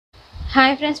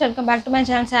Hi friends, welcome back to my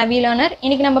channel Savvy Learner.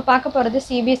 இன்னைக்கு நம்ம பார்க்க போறது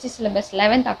cbse syllabus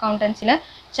 11th accountancy ல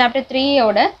chapter 3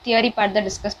 ஓட theory part தான்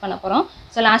discuss பண்ண போறோம்.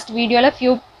 So last video ல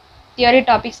few theory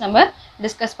topics நம்ம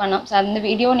discuss பண்ணோம். So அந்த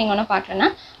வீடியோ நீங்க ஒண்ணு பார்க்கலனா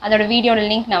அதோட வீடியோட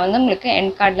லிங்க் நான் வந்து உங்களுக்கு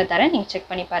end cardல தரேன். நீங்க செக்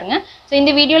பண்ணி பாருங்க. So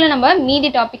இந்த வீடியோல நம்ம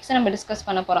மீதி டாபிக்ஸ் நம்ம டிஸ்கஸ்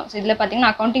பண்ண போறோம். So இதுல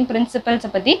பாத்தீங்கன்னா accounting principles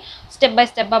பத்தி step by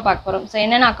step பார்க்க போறோம். So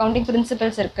என்னென்ன accounting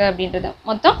principles இருக்கு அப்படின்றது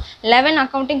மொத்தம் 11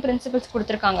 accounting principles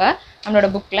கொடுத்திருக்காங்க நம்மளோட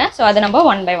bookல. So அத நம்ம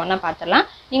one by one பார்த்தறலாம்.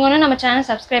 நீங்க ஒண்ணு நம்ம சேனல்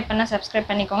subscribe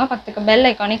பண்ணிக்கோங்க. பக்கத்துக்கு bell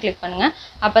icon-ஐ click பண்ணுங்க.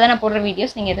 அப்பதான் நான் போடுற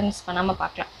வீடியோஸ் நீங்க எதுவும் மிஸ் பண்ணாம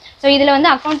பார்க்கலாம். So இதுல வந்து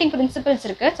accounting principles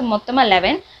இருக்கு. So மொத்தமா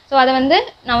 11. So அத வந்து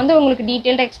நான் வந்து உங்களுக்கு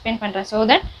டீடைலா எக்ஸ்பிளைன் பண்றேன் so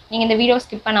that நீங்க இந்த வீடியோ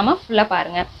ஸ்கிப் பண்ணாம ஃபுல்லா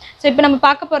பாருங்க. So இப்போ நம்ம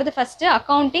பார்க்க போறது first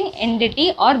accounting entity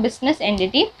or business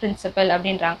entity principle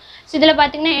அப்படின்றாங்க. So இதுல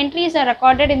பாத்தீங்கன்னா entries are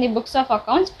recorded in the books of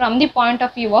accounts from the point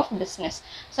of view of business.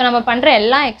 So நம்ம பண்ற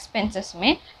எல்லா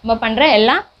எக்ஸ்பென்சஸ்மே நம்ம பண்ற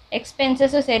எல்லா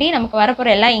எக்ஸ்பென்சஸும் சரி நமக்கு வரப்போற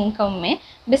எல்லா இன்கமுமே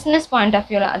business point of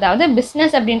view அதாவது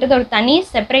business அப்படின்றது ஒரு தனி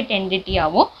செப்பரேட்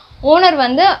என்டிட்டியாவோ ஓனர்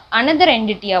வந்து another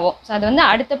என்டிட்டியாவோ so அது வந்து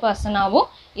அடுத்த பர்சனாவோ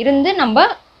இருந்து நம்ம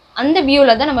அந்த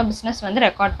வியூல தான் நம்ம business வந்து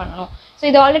ரெக்கார்ட் பண்ணனும். So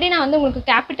இது ஆல்ரெடி நான் வந்து உங்களுக்கு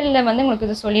கேபிட்டல்ல வந்து உங்களுக்கு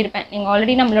இது சொல்லிருப்பேன். நீங்க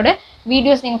ஆல்ரெடி நம்மளோட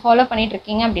வீடியோஸ் நீங்க ஃபாலோ பண்ணிட்டு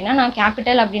இருக்கீங்க அப்படினா நான்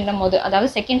கேபிட்டல் அப்படின்றம்போது அதாவது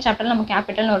செகண்ட் சாப்டர்ல நம்ம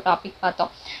கேபிட்டல்னு ஒரு டாபிக் பார்த்தோம்.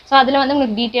 So அதுல வந்து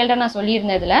உங்களுக்கு டீடைலா நான்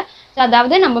சொல்லியிருந்ததுல so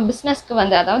அதாவது நம்ம பிசினஸ்க்கு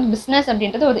வந்து அதாவது பிசினஸ்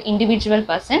அப்படின்றது ஒரு இன்டிவிஜுவல்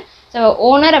பர்சன். So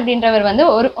ஓனர் அப்படின்றவர் வந்து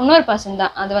ஒரு இன்னொரு பர்சன்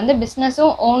தான். அது வந்து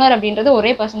பிசினஸும் ஓனர் அப்படின்றது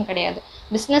ஒரே பர்சன் கிடையாது.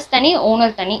 பிசினஸ் தனி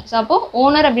ஓனர் தனி. ஸோ அப்போ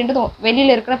ஓனர் அப்படின்றது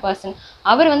வெளியில இருக்கிற பர்சன்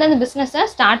அவர் வந்து அந்த பிசினஸை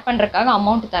ஸ்டார்ட் பண்றதுக்காக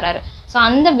அமௌண்ட் தராரு. ஸோ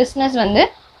அந்த பிசினஸ் வந்து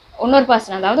இன்னொரு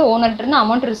பர்சன் அதாவது ஓனர்கிட்ட இருந்து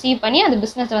அமௌண்ட் ரிசீவ் பண்ணி அந்த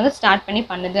பிசினஸ் வந்து ஸ்டார்ட் பண்ணி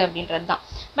பண்ணுது அப்படின்றது தான்.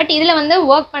 பட் இதுல வந்து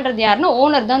ஒர்க் பண்றது யாருன்னா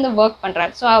ஓனர் தான் வந்து ஒர்க்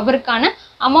பண்றாரு. ஸோ அவருக்கான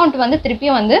அமௌண்ட் வந்து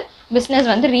திருப்பியும் வந்து பிசினஸ்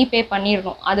வந்து ரீபே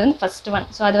பண்ணிடணும். அது வந்து ஃபர்ஸ்ட் ஒன்.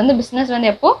 ஸோ அது வந்து பிசினஸ்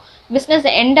வந்து எப்போ பிசினஸ்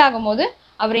எண்ட் ஆகும்போது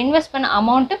அவர் இன்வெஸ்ட் பண்ண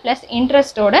அமௌண்ட் பிளஸ்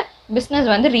இன்ட்ரெஸ்டோட பிசினஸ்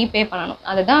வந்து ரீபே பண்ணணும்.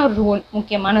 அதுதான் ரூல்,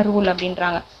 முக்கியமான ரூல்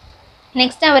அப்படின்றாங்க.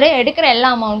 நெக்ஸ்ட் அவர் எடுக்கிற எல்லா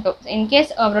அமௌண்ட்டும்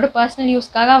இன்கேஸ் அவரோட பர்சனல்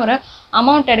யூஸ்க்காக அவர்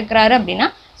அமௌண்ட் எடுக்கிறாரு அப்படின்னா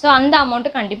ஸோ அந்த அமௌண்ட்டு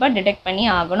கண்டிப்பாக டிடெக்ட் பண்ணி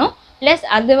ஆகணும். ப்ளஸ்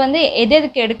அது வந்து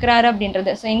எதுக்கு எடுக்கிறாரு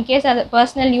அப்படின்றது ஸோ இன்கேஸ் அது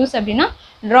பர்சனல் யூஸ் அப்படின்னா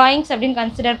ட்ராயிங்ஸ் அப்படின்னு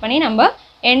கன்சிடர் பண்ணி நம்ம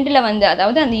எண்டில் வந்து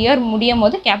அதாவது அந்த இயர் முடியும்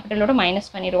போது கேபிட்டலோட மைனஸ்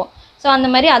பண்ணிடுவோம். ஸோ அந்த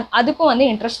மாதிரி அதுக்கும் வந்து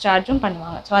இன்ட்ரெஸ்ட் சார்ஜும்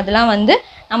பண்ணுவாங்க. ஸோ அதெல்லாம் வந்து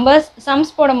நம்ம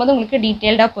சம்ஸ் போடும்போது உங்களுக்கு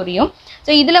டீட்டெயில்டாக புரியும்.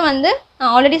 ஸோ இதில் வந்து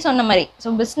நான் ஆல்ரெடி சொன்ன மாதிரி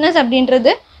ஸோ பிஸ்னஸ்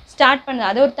அப்படின்றது ஸ்டார்ட் பண்ணுது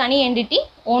அது ஒரு தனி என்டிட்டி,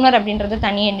 ஓனர் அப்படின்றது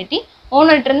தனி என்டிட்டி.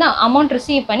 ஓனர்கிட்ட இருந்து அமௌண்ட்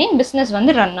ரிசீவ் பண்ணி பிஸ்னஸ்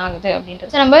வந்து ரன் ஆகுது அப்படின்றது.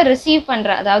 ஸோ நம்ம ரிசீவ்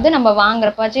பண்ணுற அதாவது நம்ம வாங்குற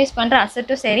பர்ச்சேஸ் பண்ணுற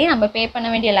அசட்டும் சரி நம்ம பே பண்ண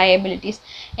வேண்டிய லயபிலிட்டிஸ்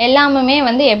எல்லாமே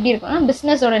வந்து எப்படி இருக்கணும்னா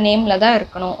பிஸ்னஸோட நேமில் தான்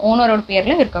இருக்கணும், ஓனரோட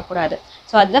பேரில் இருக்கக்கூடாது.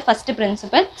 ஸோ அதுதான் ஃபர்ஸ்ட்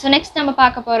பிரின்சிபல். ஸோ நெக்ஸ்ட் நம்ம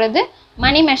பார்க்க போகிறது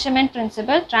மணி measurement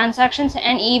principal. Transactions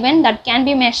and event that can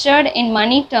be measured in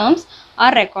money terms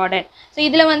R recorded. So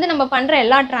இதில் வந்து நம்ம பண்ணுற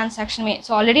எல்லா டிரான்சாக்ஷனுமே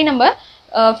ஸோ ஆல்ரெடி நம்ம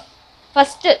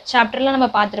ஃபர்ஸ்ட் சாப்டரில் நம்ம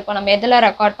பார்த்துருப்போம் நம்ம எதில்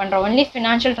ரெக்கார்ட் பண்ணுறோம். ஒன்லி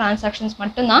ஃபினான்ஷியல் டிரான்சாக்ஷன்ஸ்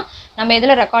மட்டும்தான் நம்ம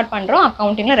எதில் ரெக்கார்ட் பண்ணுறோம்,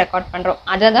 அக்கௌண்டிங்கில் ரெக்கார்ட் பண்ணுறோம்.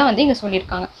 அதை தான் வந்து இங்கே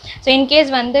சொல்லியிருக்காங்க. ஸோ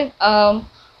இன்கேஸ் வந்து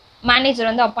மேனேஜர்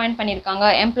வந்து அப்பாயிண்ட் பண்ணியிருக்காங்க,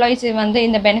 எம்ப்ளாயிஸ் வந்து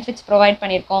இந்த பெனிஃபிட்ஸ் ப்ரொவைட்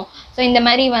பண்ணியிருக்கோம், ஸோ இந்த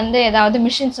மாதிரி வந்து ஏதாவது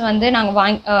மிஷின்ஸ் வந்து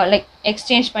நாங்கள் லைக்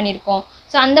எக்ஸ்சேஞ்ச் பண்ணியிருக்கோம்.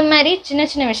 ஸோ அந்த மாதிரி சின்ன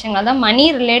சின்ன விஷயங்கள் தான் மணி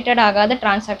ரிலேட்டட் ஆகாத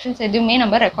டிரான்சாக்ஷன்ஸ் எதுவுமே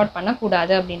நம்ம ரெக்கார்ட்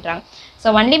பண்ணக்கூடாது அப்படின்றாங்க. ஸோ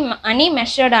ஒன்லி மணி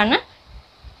மெஷர்டான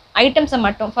ஐட்டம்ஸை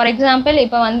மட்டும். ஃபார் எக்ஸாம்பிள்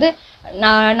இப்போ வந்து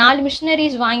 4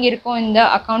 மிஷினரிஸ் வாங்கியிருக்கோம் இந்த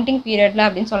அக்கௌண்டிங் பீரியடில்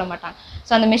அப்படின்னு சொல்ல மாட்டாங்க.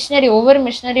 ஸோ அந்த மிஷினரி ஒவ்வொரு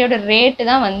மிஷினரியோட ரேட்டு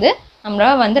தான் வந்து நம்ம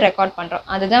வந்து ரெக்கார்ட் பண்ணுறோம்.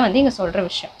 அதுதான் வந்து இங்கே சொல்கிற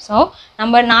விஷயம். ஸோ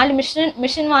நம்ம 4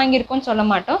 மிஷின் வாங்கியிருக்கோம்னு சொல்ல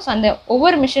மாட்டோம். ஸோ அந்த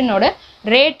ஒவ்வொரு மிஷினோட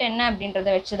ரேட் என்ன அப்படின்றத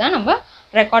வச்சு தான் நம்ம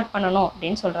ரெக்கார்ட் பண்ணணும்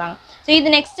அப்படின்னு சொல்கிறாங்க. ஸோ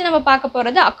இது நெக்ஸ்ட் நம்ம பார்க்க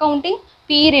போகிறது accounting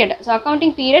period. So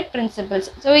accounting period principles.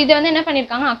 So இது வந்து என்ன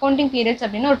பண்ணியிருக்காங்க அக்கௌண்டிங் பீரியட்ஸ்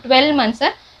அப்படின்னு ஒரு 12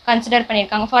 மந்த்ஸை கன்சிடர்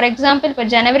பண்ணியிருக்காங்க. ஃபார் எக்ஸாம்பிள் இப்போ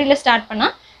ஜனவரியில் ஸ்டார்ட்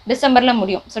பண்ணால் டிசம்பரில்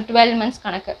முடியும். ஸோ 12 மந்த்ஸ்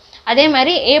கணக்கு. அதே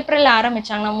மாதிரி ஏப்ரலில்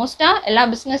ஆரம்பித்தாங்கன்னா மோஸ்ட்டாக எல்லா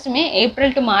பிஸ்னஸுமே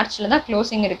ஏப்ரல் டு மார்ச்சில் தான்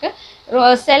க்ளோசிங் இருக்குது.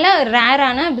 சில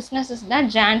ரேரான பிஸ்னஸஸ் தான்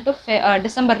ஜான் டு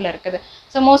டிசம்பரில் இருக்குது.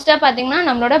 ஸோ மோஸ்ட்டாக பார்த்தீங்கன்னா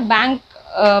நம்மளோட பேங்க்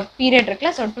பீரியட்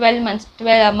இருக்குல்ல ஸோ 12 மந்த்ஸ்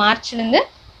மார்ச்லேருந்து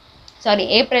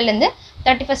ஏப்ரல்லேருந்து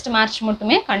 31st மார்ச்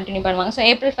மட்டுமே கண்டினியூ பண்ணுவாங்க. ஸோ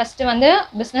ஏப்ரல் ஃபஸ்ட்டு வந்து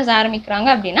பிஸ்னஸ் ஆரம்பிக்கிறாங்க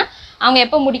அப்படின்னா அவங்க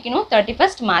எப்போ முடிக்கணும்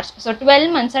 31st மார்ச். ஸோ 12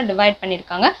 மந்த்ஸாக டிவைட்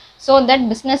பண்ணியிருக்காங்க. ஸோ தட்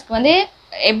பிஸ்னஸ்க்கு வந்து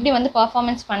எப்படி வந்து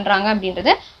பர்ஃபார்மன்ஸ் பண்ணுறாங்க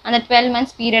அப்படின்றது அந்த 12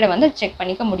 மந்த்ஸ் பீரியடை வந்து செக்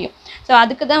பண்ணிக்க முடியும். ஸோ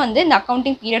அதுக்கு தான் வந்து இந்த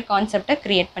அக்கௌண்டிங் பீரியட் கான்செப்டை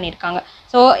க்ரியேட் பண்ணியிருக்காங்க.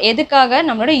 ஸோ எதுக்காக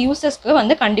நம்மளோட யூசர்ஸ்க்கு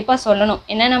வந்து கண்டிப்பாக சொல்லணும்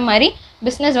என்னென்ன மாதிரி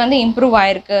பிஸ்னஸ் வந்து இம்ப்ரூவ்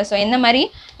ஆகிருக்கு, ஸோ எந்த மாதிரி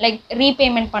லைக்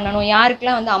ரீபேமெண்ட் பண்ணணும்,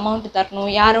 யாருக்கெல்லாம் வந்து அமௌண்ட் தரணும்,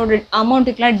 யாரோட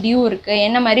அமௌண்ட்டுக்கெலாம் டியூ இருக்குது,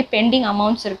 என்ன மாதிரி பெண்டிங்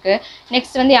அமௌண்ட்ஸ் இருக்குது,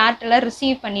 நெக்ஸ்ட் வந்து யார்கிட்டலாம்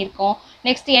ரிசீவ் பண்ணியிருக்கோம்,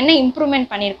 நெக்ஸ்ட் என்ன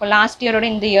இம்ப்ரூவ்மெண்ட் பண்ணியிருக்கோம் லாஸ்ட் இயரோட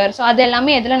இந்த இயர். ஸோ அது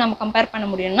எல்லாமே எதில் நம்ம கம்பேர் பண்ண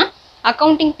முடியும்னா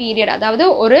அக்கௌண்டிங் பீரியட் அதாவது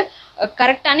ஒரு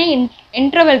கரெக்டான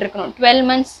இன்டர்வல் இருக்கணும். 12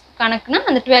 months கணக்குனா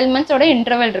அந்த 12 months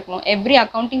இன்டர்வல் இருக்கணும். Every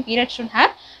accounting period should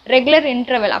have regular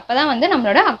interval. அப்போ தான் வந்து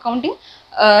நம்மளோட அக்கௌண்டிங்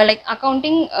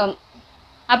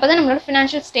அப்போ தான் நம்மளோட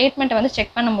ஃபினான்ஷியல் ஸ்டேட்மெண்ட்டை வந்து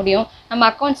செக் பண்ண முடியும். நம்ம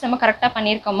அக்கௌண்ட்ஸ் நம்ம கரெக்டாக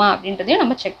பண்ணியிருக்கோமா அப்படின்றதையும்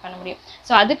நம்ம செக் பண்ண முடியும்.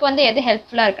 ஸோ அதுக்கு வந்து எது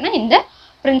ஹெல்ப்ஃபுல்லாக இருக்குன்னா இந்த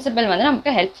பிரின்சிபல் வந்து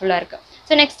நமக்கு ஹெல்ப்ஃபுல்லாக இருக்குது.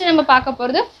 ஸோ நெக்ஸ்ட் நம்ம பார்க்க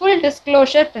போகிறது ஃபுல்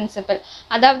டிஸ்க்ளோஷர் பிரின்சிபல்.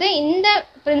 அதாவது இந்த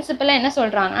பிரின்சிபலை என்ன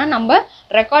சொல்கிறாங்கன்னா, நம்ம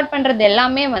ரெக்கார்ட் பண்ணுறது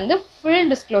எல்லாமே வந்து ஃபுல்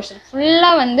டிஸ்க்ளோஷர்,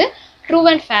 ஃபுல்லாக வந்து ட்ரூ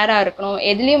அண்ட் ஃபேராக இருக்கணும்.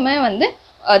 எதுலேயுமே வந்து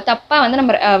தப்பாக வந்து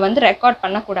நம்ம வந்து ரெக்கார்ட்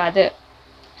பண்ணக்கூடாது.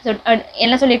 ஸோ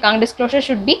என்ன சொல்லியிருக்காங்க, disclosure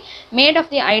should be made of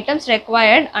the items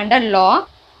required under law,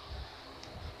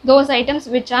 those items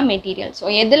which are material. So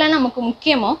எதெல்லாம் நமக்கு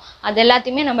முக்கியமோ அது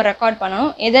எல்லாத்தையுமே நம்ம ரெக்கார்ட்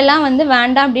பண்ணணும். எதெல்லாம் வந்து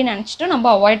வேண்டாம் அப்படின்னு நினச்சிட்டு நம்ம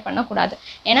அவாய்ட் பண்ணக்கூடாது.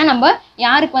 ஏன்னா நம்ம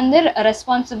யாருக்கு வந்து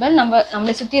ரெஸ்பான்சிபிள்,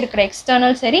 நம்மளை சுற்றி இருக்கிற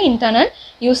எக்ஸ்டர்னல் சரி இன்டர்னல்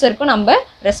யூஸருக்கும் நம்ம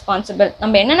ரெஸ்பான்சிபிள்.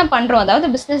 நம்ம என்னென்ன பண்ணுறோம், அதாவது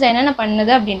பிஸ்னஸ் என்னென்ன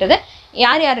பண்ணுது அப்படின்றத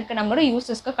யார் யாருக்கு நம்மளோட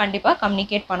யூசர்ஸ்க்கு கண்டிப்பாக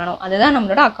கம்யூனிகேட் பண்ணணும். அதுதான்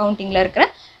நம்மளோட அக்கௌண்டிங்கில் இருக்கிற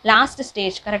லாஸ்ட்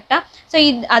ஸ்டேஜ். கரெக்டாக? ஸோ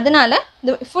அதனால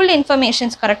இந்த ஃபுல்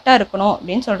இன்ஃபர்மேஷன்ஸ் கரெக்டாக இருக்கணும்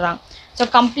அப்படின்னு சொல்கிறாங்க. ஸோ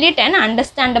கம்ப்ளீட் அண்ட்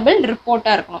அண்டர்ஸ்டாண்டபிள்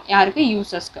ரிப்போர்ட்டாக இருக்கணும் யாருக்கு,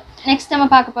 யூசர்ஸ்க்கு. நெக்ஸ்ட் நம்ம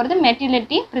பார்க்க போகிறது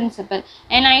மெட்டீரியலிட்டி principal.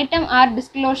 an item or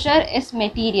disclosure is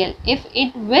material if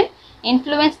it will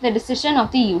influence the decision of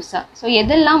the user. So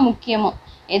எதெல்லாம் முக்கியமோ,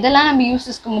 எதெல்லாம் நம்ம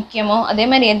யூசர்ஸ்க்கு முக்கியமோ, அதே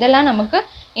மாதிரி எதெல்லாம் நமக்கு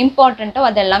இம்பார்ட்டண்ட்டோ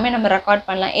அது எல்லாமே நம்ம ரெக்கார்ட்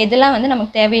பண்ணலாம். எதெல்லாம் வந்து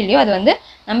நமக்கு தேவையில்லையோ அது வந்து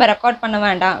நம்ம ரெக்கார்ட் பண்ண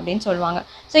வேண்டாம் அப்படின்னு சொல்லுவாங்க.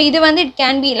 ஸோ இது வந்து it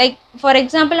can be like for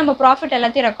example நம்ம ப்ராஃபிட்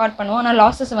எல்லாத்தையும் ரெக்கார்ட் பண்ணுவோம், ஆனால்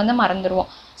லாஸஸ் வந்து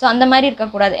மறந்துடுவோம். ஸோ அந்த மாதிரி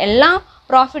இருக்கக்கூடாது. எல்லா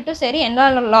ப்ராஃபிட்டும் சரி எல்லா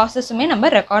லாஸஸுமே நம்ம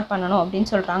ரெக்கார்ட் பண்ணணும் அப்படின்னு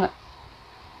சொல்கிறாங்க.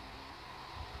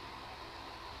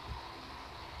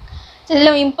 ஸோ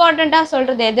இதில் இம்பார்ட்டண்ட்டாக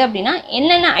சொல்கிறது எது அப்படின்னா,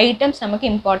 என்னென்ன ஐட்டம்ஸ் நமக்கு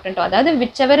இம்பார்ட்டண்ட்டோ, அதாவது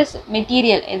விச் எவர் இஸ்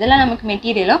மெட்டீரியல், எதெல்லாம் நமக்கு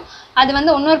மெட்டீரியலோ அது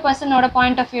வந்து இன்னொரு பர்சனோட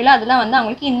பாயிண்ட் ஆஃப் வியூவில் அதெல்லாம் வந்து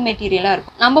அவங்களுக்கு இன்மெட்டீரியலாக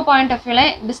இருக்கும். நம்ம பாயிண்ட் ஆஃப்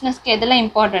வியூவில் பிஸ்னஸ்க்கு எதெல்லாம்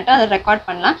இம்பார்ட்டண்ட்டோ அதை ரெக்கார்ட்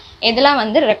பண்ணலாம், எதெல்லாம்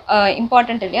வந்து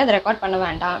இம்பார்ட்டன்ட் இல்லையோ அதை ரெக்கார்ட் பண்ண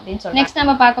வேண்டாம் அப்படின்னு சொல்லி. நெக்ஸ்ட்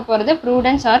நம்ம பார்க்க போகிறது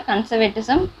prudence R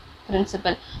conservatism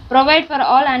principle. Provide for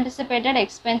all anticipated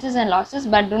expenses and losses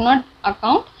but do not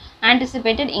account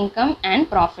anticipated income and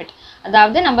profit.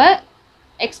 அதாவது நம்ம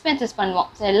எக்ஸ்பென்சஸ் பண்ணுவோம்,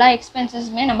 ஸோ எல்லா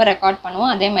எக்ஸ்பென்சஸுமே நம்ம ரெக்கார்ட்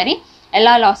பண்ணுவோம், அதே மாதிரி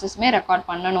எல்லா லாஸஸுமே ரெக்கார்ட்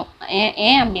பண்ணணும்.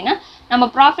 ஏன் அப்படின்னா நம்ம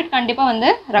ப்ராஃபிட் கண்டிப்பாக வந்து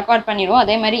ரெக்கார்ட் பண்ணிடுவோம்,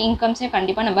 அதே மாதிரி இன்கம்ஸையும்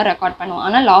கண்டிப்பாக நம்ம ரெக்கார்ட் பண்ணுவோம்,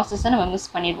 ஆனால் லாஸஸை நம்ம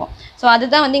மிஸ் பண்ணிடுவோம். ஸோ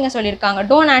அதுதான் வந்து இங்கே சொல்லியிருக்காங்க,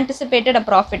 don't anticipated a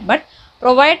profit but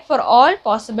provide for all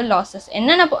possible losses.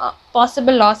 என்னென்ன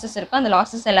பாசிபிள் லாஸஸ் இருக்கோ அந்த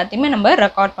லாஸஸ் எல்லாத்தையுமே நம்ம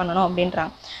ரெக்கார்ட் பண்ணணும்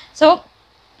அப்படின்றாங்க. ஸோ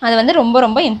அது வந்து ரொம்ப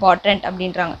ரொம்ப இம்பார்ட்டண்ட்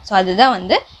அப்படின்றாங்க. ஸோ அதுதான்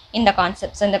வந்து இந்த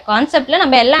கான்செப்ட். ஸோ இந்த கான்செப்டில்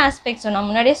நம்ம எல்லா ஆஸ்பெக்ட்ஸும் நான்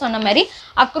முன்னாடியே சொன்ன மாதிரி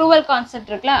அக்ரூவல் கான்செப்ட்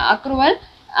இருக்குல்ல, அக்ரூவல்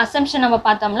அசம்ஷன் நம்ம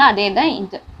பார்த்தோம்ல,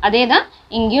 அதே தான்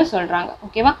இங்கேயும் சொல்கிறாங்க.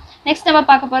 ஓகேவா? நெக்ஸ்ட் நம்ம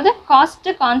பார்க்க போகிறது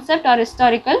cost concept R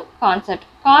historical concept.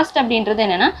 Cost அப்படின்றது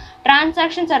என்னென்னா,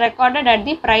 transactions R recorded at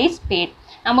the price bad.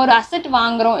 நம்ம ஒரு அசெட்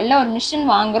வாங்குகிறோம் இல்லை ஒரு மிஷின்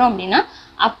வாங்குகிறோம் அப்படின்னா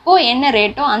அப்போது என்ன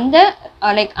ரேட்டோ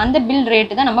அந்த பில்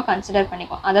ரேட்டு தான் நம்ம கன்சிடர்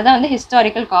பண்ணிக்குவோம். அதை தான் வந்து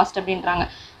ஹிஸ்டாரிக்கல் காஸ்ட் அப்படின்றாங்க.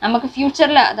 நமக்கு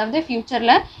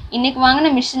ஃப்யூச்சரில் இன்றைக்கி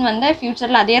வாங்கின மிஷின் வந்து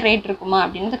ஃப்யூச்சரில் அதே ரேட் இருக்குமா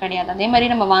அப்படின்றது கிடையாது. அதே மாதிரி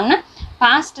நம்ம வாங்கின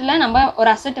பாஸ்ட்டில் நம்ம ஒரு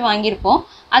அசெட் வாங்கியிருப்போம்,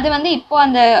 அது வந்து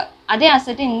இப்போது அதே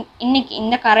அசெட்டு இன்னைக்கு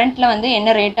இந்த கரண்ட்டில் வந்து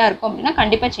என்ன ரேட்டாக இருக்கும் அப்படின்னா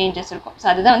கண்டிப்பாக சேஞ்சஸ் இருக்கும். ஸோ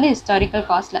அதுதான் வந்து ஹிஸ்டாரிக்கல்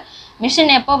காஸ்ட்டில்.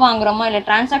 மிஷின் எப்போ வாங்குகிறோமோ இல்லை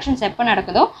டிரான்சாக்ஷன்ஸ் எப்போ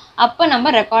நடக்குதோ அப்போ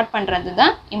நம்ம ரெக்கார்ட் பண்ணுறது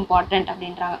தான் இம்பார்ட்டண்ட்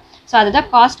அப்படின்றாங்க. ஸோ அதுதான்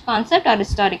cost concept R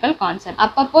historical concept.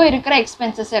 அப்பப்போ இருக்கிற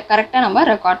எக்ஸ்பென்சஸை கரெக்டாக நம்ம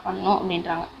ரெக்கார்ட் பண்ணணும்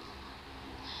அப்படின்றாங்க.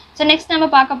 ஸோ நெக்ஸ்ட் நம்ம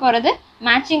பார்க்க போகிறது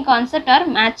matching concept R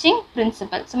matching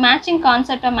principal. So matching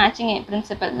concept R matching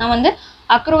principal நான் வந்து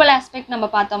அக்ரூவல் ஆஸ்பெக்ட் நம்ம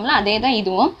பார்த்தோம்ல, அதே தான்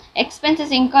இதுவும்.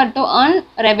 Expenses incurred to earn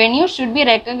revenue should be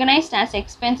recognised as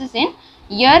expenses in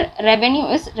year revenue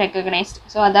is recognised.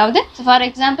 So அதாவது ஃபார்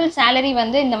எக்ஸாம்பிள் சேலரி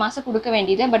வந்து இந்த மாதம் கொடுக்க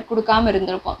வேண்டியது பட் கொடுக்காமல்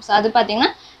இருந்திருப்போம். ஸோ அது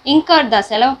பார்த்திங்கன்னா இன்கர்ட் தான்,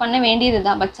 செலவு பண்ண வேண்டியது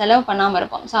தான், பட் செலவு பண்ணாமல்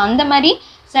இருப்போம். ஸோ அந்த மாதிரி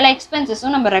சில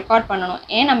எக்ஸ்பென்சஸும் நம்ம ரெக்கார்ட் பண்ணணும்.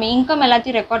 ஏன் நம்ம இன்கம்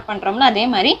எல்லாத்தையும் ரெக்கார்ட் பண்ணுறோம்ல, அதே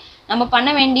மாதிரி நம்ம பண்ண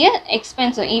வேண்டிய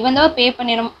எக்ஸ்பென்ஸும் ஈவன் தோ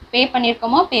பே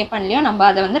பண்ணியிருக்கோமோ பே பண்ணலையோ நம்ம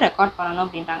அதை வந்து ரெக்கார்ட் பண்ணணும்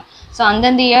அப்படின்றாங்க. ஸோ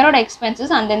அந்தந்த இயரோட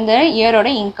எக்ஸ்பென்சஸ் அந்தந்த இயரோட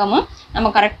இன்கமும் நம்ம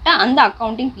கரெக்டாக அந்த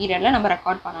அக்கௌண்டிங் பீரியடில் நம்ம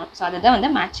ரெக்கார்ட் பண்ணணும். ஸோ அதுதான் வந்து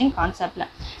மேட்சிங் கான்செப்டில்.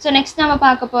 ஸோ நெக்ஸ்ட் நம்ம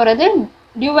பார்க்க போகிறது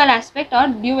dual aspect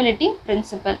R டியூவலிட்டி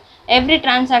principal. Every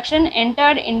transaction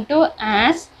entered into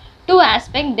as two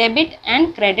aspect debit and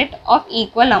credit of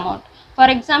equal amount.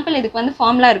 For example இதுக்கு வந்து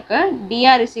ஃபார்முலா இருக்குது,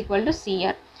 TR is equal to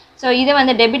CR. So இதை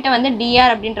வந்து டெபிட்டை வந்து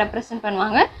டிஆர் அப்படின்னு ரெப்ரசென்ட்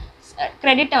பண்ணுவாங்க,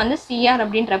 கிரெடிட்டை வந்து சிஆர்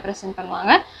அப்படின்னு ரெப்ரசென்ட்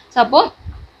பண்ணுவாங்க. ஸோ அப்போது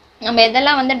நம்ம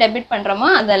எதெல்லாம் வந்து டெபிட் பண்ணுறோமோ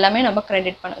அது எல்லாமே நம்ம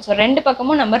கிரெடிட் பண்ணணும். ஸோ ரெண்டு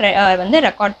பக்கமும் நம்ம வந்து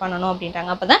ரெக்கார்ட் பண்ணணும் அப்படின்றாங்க.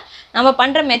 அப்போ தான் நம்ம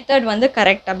பண்ணுற மெத்தட் வந்து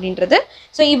கரெக்ட் அப்படின்றது.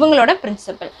 ஸோ இவங்களோட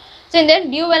பிரின்சிபல். ஸோ இந்த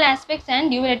டியூவல் ஆஸ்பெக்ட்ஸ் அண்ட்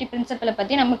டியூவலிட்டி பிரின்சிபலை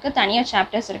பற்றி நமக்கு தனியாக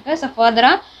சாப்டர்ஸ் இருக்குது. ஸோ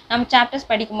ஃபர்தராக நம்ம சாப்டர்ஸ்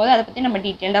படிக்கும்போது அதை பற்றி நம்ம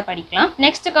டீட்டெயில்டாக படிக்கலாம்.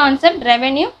 Next concept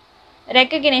revenue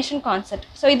recognition concept.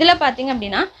 So இதில் பார்த்திங்க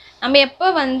அப்படின்னா நம்ம எப்போ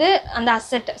வந்து அந்த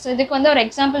அசெட், ஸோ இதுக்கு வந்து ஒரு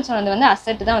எக்ஸாம்பிள் சொன்னது வந்து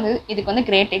அசெட் தான் வந்து இதுக்கு வந்து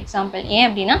கிரேட் எக்ஸாம்பிள். ஏன்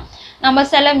அப்படின்னா நம்ம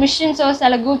சில மிஷின்ஸோ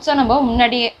சில குட்ஸோ நம்ம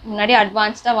முன்னாடி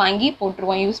அட்வான்ஸ்டாக வாங்கி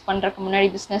போட்டுருவோம் யூஸ் பண்ணுறதுக்கு முன்னாடி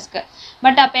பிஸ்னஸ்க்கு.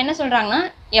 பட் அப்போ என்ன சொல்கிறாங்கன்னா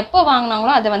எப்போ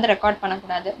வாங்கினாங்களோ அதை வந்து ரெக்கார்ட்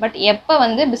பண்ணக்கூடாது. பட் எப்போ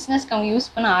வந்து பிஸ்னஸ்க்கு அவங்க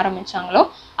யூஸ் பண்ண ஆரம்பித்தாங்களோ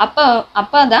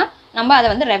அப்போ தான் நம்ம அதை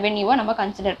வந்து ரெவென்யூவாக நம்ம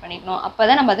கன்சிடர் பண்ணிக்கணும். அப்போ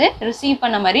தான் நம்ம அதை ரிசீவ்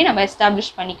பண்ண மாதிரி நம்ம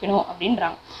எஸ்டாப்ளிஷ் பண்ணிக்கணும்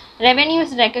அப்படின்றாங்க. Revenue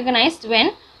is recognised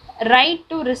when right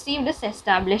to received is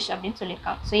establish அப்படின்னு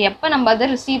சொல்லியிருக்காங்க. ஸோ எப்போ நம்ம அதை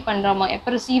ரிசீவ் பண்ணுறோமோ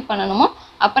எப்போ ரிசீவ் பண்ணணுமோ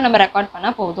அப்போ நம்ம ரெக்கார்ட்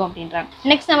பண்ணால் போதும் அப்படின்றாங்க.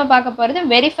 நெக்ஸ்ட் நம்ம பார்க்க போகிறது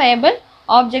verifiable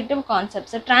objective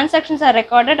concepts. Transactions R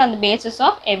recorded on the basis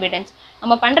of evidence.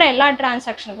 நம்ம பண்ணுற எல்லா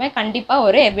டிரான்சாக்ஷனுக்குமே கண்டிப்பாக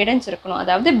ஒரு எவிடன்ஸ் இருக்கணும்.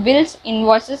 அதாவது bills,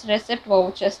 invoices, receipt,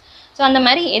 vouchers. So அந்த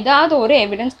மாதிரி ஏதாவது ஒரு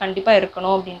எவிடன்ஸ் கண்டிப்பாக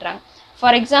இருக்கணும் அப்படின்றாங்க.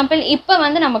 ஃபார் எக்ஸாம்பிள் இப்போ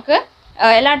வந்து நமக்கு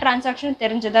எல்லா டிரான்சாக்ஷனும்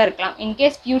தெரிஞ்சதாக இருக்கலாம்.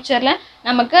 இன்கேஸ் ஃப்யூச்சரில்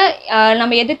நமக்கு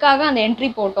நம்ம எதுக்காக அந்த என்ட்ரி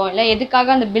போட்டோம், இல்லை எதுக்காக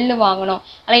அந்த பில்லு வாங்கணும்,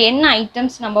 அதில் என்ன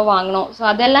ஐட்டம்ஸ் நம்ம வாங்கணும், ஸோ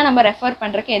அதெல்லாம் நம்ம ரெஃபர்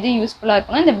பண்ணுறதுக்கு எது யூஸ்ஃபுல்லாக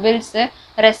இருக்கணும், இந்த பில்ஸு,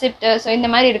 ரெசிப்ட்டு, ஸோ இந்த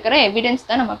மாதிரி இருக்கிற எவிடன்ஸ்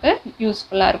தான் நமக்கு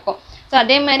யூஸ்ஃபுல்லாக இருக்கும். ஸோ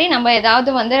அதே மாதிரி நம்ம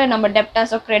ஏதாவது வந்து நம்ம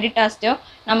டெப்டாஸோ கிரெடிட்டாஸ்டையோ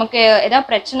நமக்கு ஏதாவது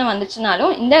பிரச்சனை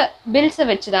வந்துச்சுனாலும் இந்த பில்ஸை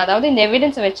வச்சு தான், அதாவது இந்த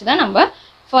எவிடன்ஸை வச்சு தான் நம்ம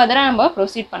ஃபர்தராக நம்ம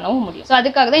ப்ரொசீட் பண்ணவும் முடியும். ஸோ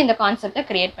அதுக்காக தான் இந்த கான்செப்டை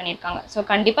கிரியேட் பண்ணியிருக்காங்க. ஸோ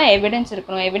கண்டிப்பாக எவிடன்ஸ்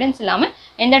இருக்கணும். எவிடன்ஸ் இல்லாமல்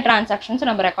எந்த டிரான்சாக்ஷன்ஸும்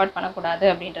நம்ம ரெக்கார்ட் பண்ணக்கூடாது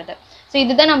அப்படின்றது. ஸோ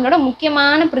இதுதான் நம்மளோட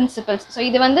முக்கியமான பிரின்சிபல்ஸ். ஸோ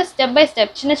இது வந்து ஸ்டெப் பை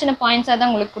ஸ்டெப் சின்ன சின்ன பாயிண்ட்ஸாக தான்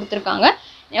உங்களுக்கு கொடுத்துருக்காங்க.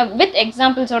 வித்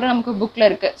எக்ஸாம்பிள்ஸோட நமக்கு புக்கில்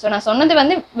இருக்குது. ஸோ நான் சொன்னது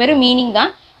வந்து வெறும் மீனிங்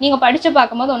தான். நீங்கள் படித்து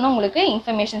பார்க்கும்போது ஒன்றும் உங்களுக்கு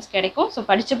இன்ஃபர்மேஷன்ஸ் கிடைக்கும். ஸோ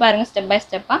படித்து பாருங்கள் ஸ்டெப் பை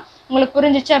ஸ்டெப்பாக. உங்களுக்கு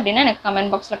புரிஞ்சிச்சு அப்படின்னா எனக்கு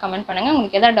கமெண்ட் பாக்ஸில் கமெண்ட் பண்ணுங்கள்.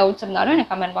 உங்களுக்கு எதாவது டவுட்ஸ் இருந்தாலும்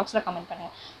எனக்கு கமெண்ட் பாக்ஸில் கமெண்ட்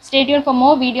பண்ணுங்கள். Stay tuned for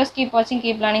more videos. Keep watching,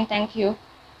 keep learning. Thank you.